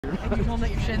indoor. And you told him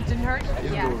that your shins didn't hurt?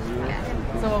 Yeah.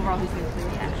 So overall, he's going to clear.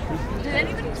 Did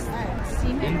anybody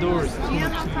see me? Indoors. Do you know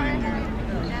how far?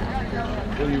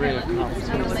 Really rate of confidence.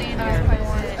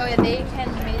 Oh yeah, they can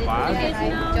made it. Five? I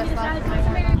just lost my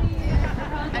one.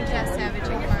 I'm just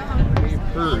savaging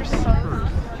Purse.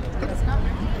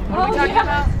 What are we talking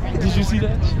about? Did you see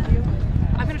that?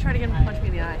 I'm going to try to get him to punch me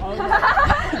in the eye.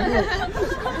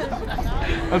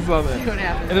 I saw that.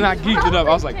 And then I geeked it up.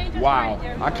 I was like, wow.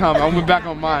 I went back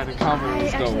on mine and commented and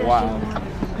stuff. Wow.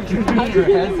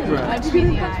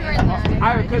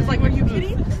 Because like when he was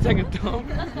taking a dump,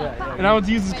 and I would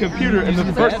use his computer, and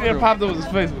the first thing that popped up was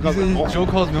his face. Because Joe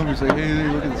calls me over, he's like, hey,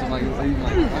 look at this. I'm like, all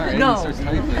right. No. And he starts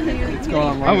typing. It's going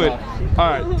on long I went, enough. all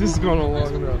right, this is going on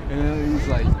long enough. And then he's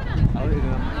like,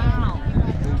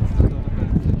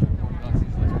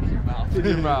 in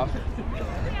your mouth.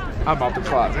 I'm out the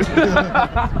closet.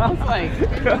 I was like,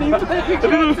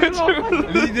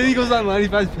 then he goes online, he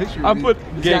finds pictures. I put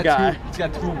gay guy. He's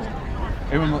got two more.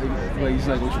 Everyone, like, he's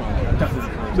like, which one? That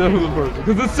was the first one.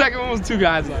 Because the second one was two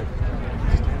guys like.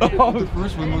 Oh, the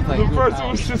first one was like. The first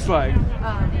one was just like. I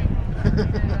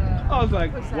was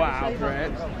like, wow,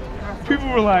 Brad. People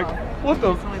were like, what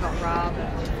the? It's only about Rob.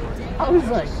 I was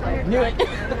like, I knew it. Yeah,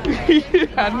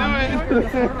 I knew it.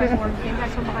 Came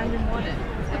back from behind and won it.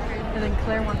 And then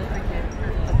Claire won the freaking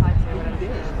the 5K.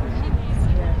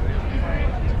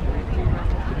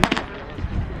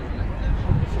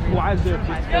 Why is there?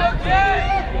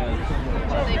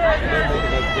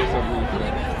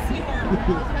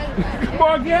 Come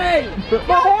on, Gabe! Go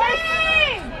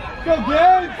Harris! Go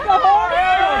Gabe! Go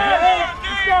Harris!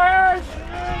 Let's go Harris!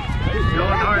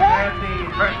 Illinois had the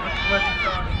freshman slippers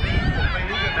on the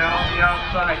field, and now on the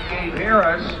outside, Gabe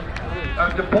Harris of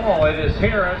DePaul. It is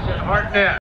Harris and Hartnett.